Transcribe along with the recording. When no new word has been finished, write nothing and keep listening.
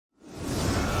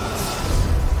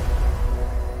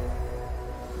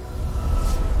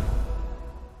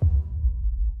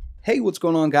Hey, what's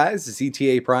going on guys? It's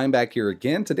ETA Prime back here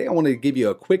again. Today I wanted to give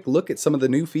you a quick look at some of the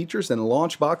new features in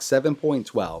LaunchBox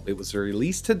 7.12. It was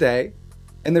released today,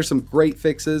 and there's some great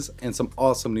fixes and some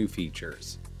awesome new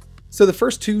features. So the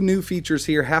first two new features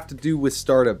here have to do with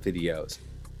startup videos.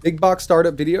 BigBox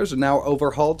startup videos are now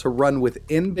overhauled to run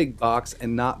within BigBox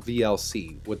and not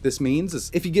VLC. What this means is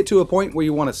if you get to a point where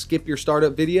you want to skip your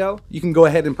startup video, you can go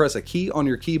ahead and press a key on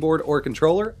your keyboard or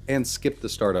controller and skip the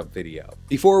startup video.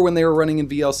 Before, when they were running in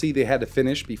VLC, they had to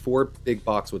finish before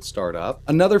BigBox would start up.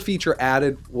 Another feature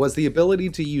added was the ability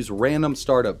to use random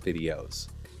startup videos.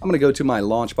 I'm going to go to my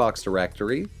LaunchBox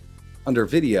directory. Under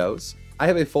videos, I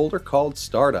have a folder called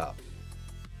Startup.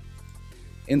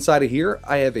 Inside of here,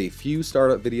 I have a few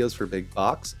startup videos for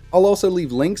BigBox. I'll also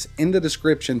leave links in the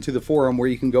description to the forum where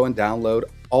you can go and download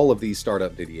all of these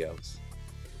startup videos.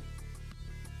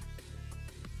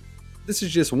 This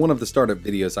is just one of the startup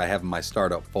videos I have in my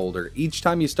startup folder. Each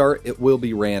time you start, it will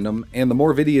be random, and the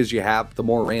more videos you have, the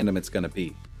more random it's going to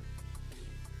be.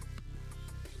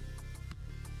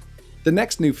 The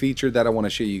next new feature that I want to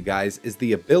show you guys is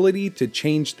the ability to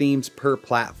change themes per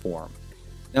platform.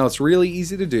 Now it's really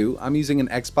easy to do. I'm using an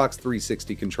Xbox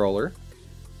 360 controller.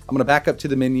 I'm going to back up to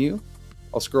the menu.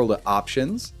 I'll scroll to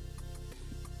Options.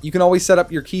 You can always set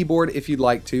up your keyboard if you'd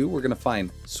like to. We're going to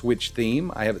find Switch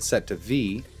Theme. I have it set to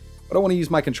V, but I want to use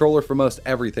my controller for most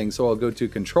everything, so I'll go to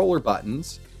Controller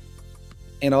Buttons,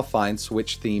 and I'll find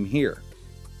Switch Theme here.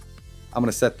 I'm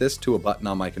going to set this to a button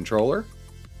on my controller.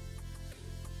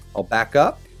 I'll back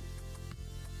up.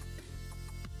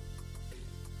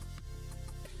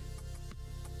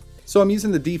 So I'm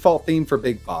using the default theme for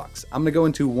BigBox. I'm going to go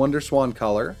into WonderSwan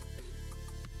color.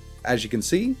 As you can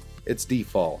see, it's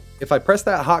default. If I press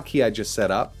that hotkey I just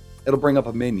set up, it'll bring up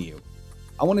a menu.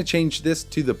 I want to change this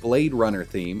to the Blade Runner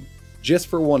theme just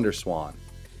for WonderSwan.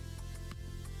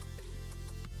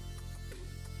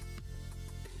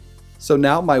 So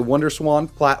now my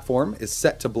WonderSwan platform is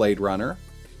set to Blade Runner.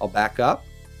 I'll back up.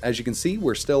 As you can see,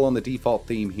 we're still on the default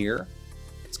theme here.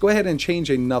 Let's go ahead and change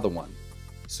another one.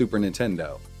 Super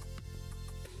Nintendo.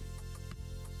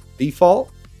 Default,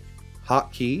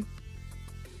 hotkey.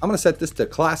 I'm going to set this to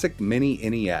Classic Mini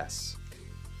NES.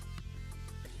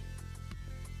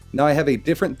 Now I have a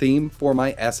different theme for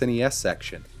my SNES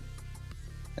section.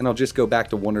 And I'll just go back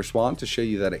to WonderSwan to show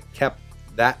you that it kept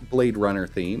that Blade Runner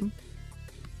theme.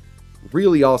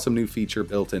 Really awesome new feature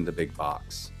built into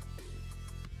BigBox.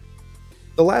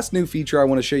 The last new feature I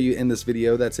want to show you in this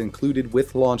video that's included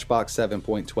with LaunchBox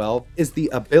 7.12 is the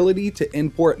ability to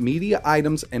import media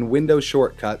items and Windows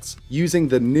shortcuts using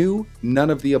the new none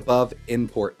of the above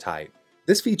import type.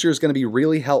 This feature is going to be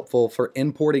really helpful for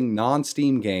importing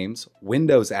non-Steam games,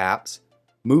 Windows apps,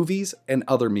 movies, and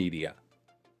other media.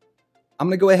 I'm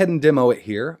going to go ahead and demo it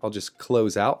here. I'll just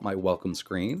close out my welcome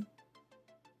screen.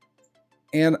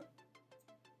 And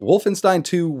Wolfenstein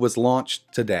 2 was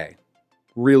launched today.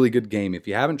 Really good game. If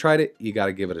you haven't tried it, you got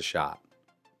to give it a shot.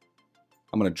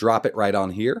 I'm going to drop it right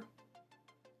on here,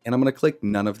 and I'm going to click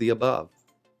none of the above.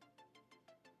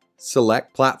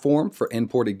 Select platform for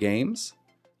imported games.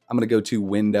 I'm going to go to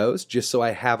Windows just so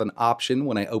I have an option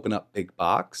when I open up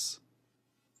BigBox.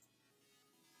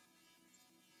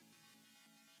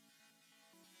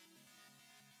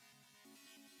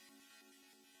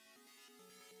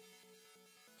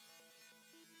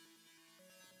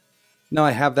 Now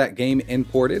I have that game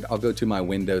imported. I'll go to my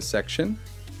Windows section,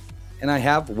 and I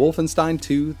have Wolfenstein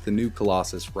 2, The New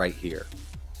Colossus right here.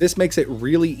 This makes it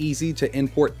really easy to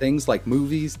import things like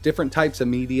movies, different types of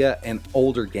media, and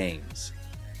older games.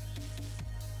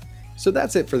 So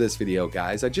that's it for this video,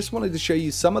 guys. I just wanted to show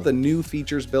you some of the new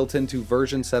features built into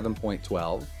version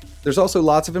 7.12. There's also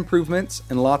lots of improvements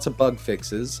and lots of bug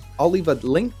fixes. I'll leave a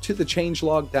link to the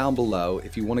changelog down below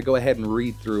if you want to go ahead and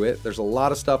read through it. There's a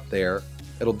lot of stuff there.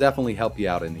 It'll definitely help you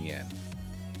out in the end.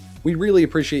 We really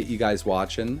appreciate you guys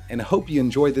watching and hope you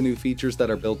enjoy the new features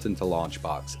that are built into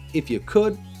LaunchBox. If you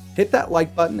could, hit that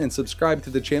like button and subscribe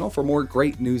to the channel for more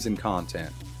great news and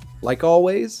content. Like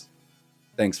always,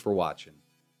 thanks for watching.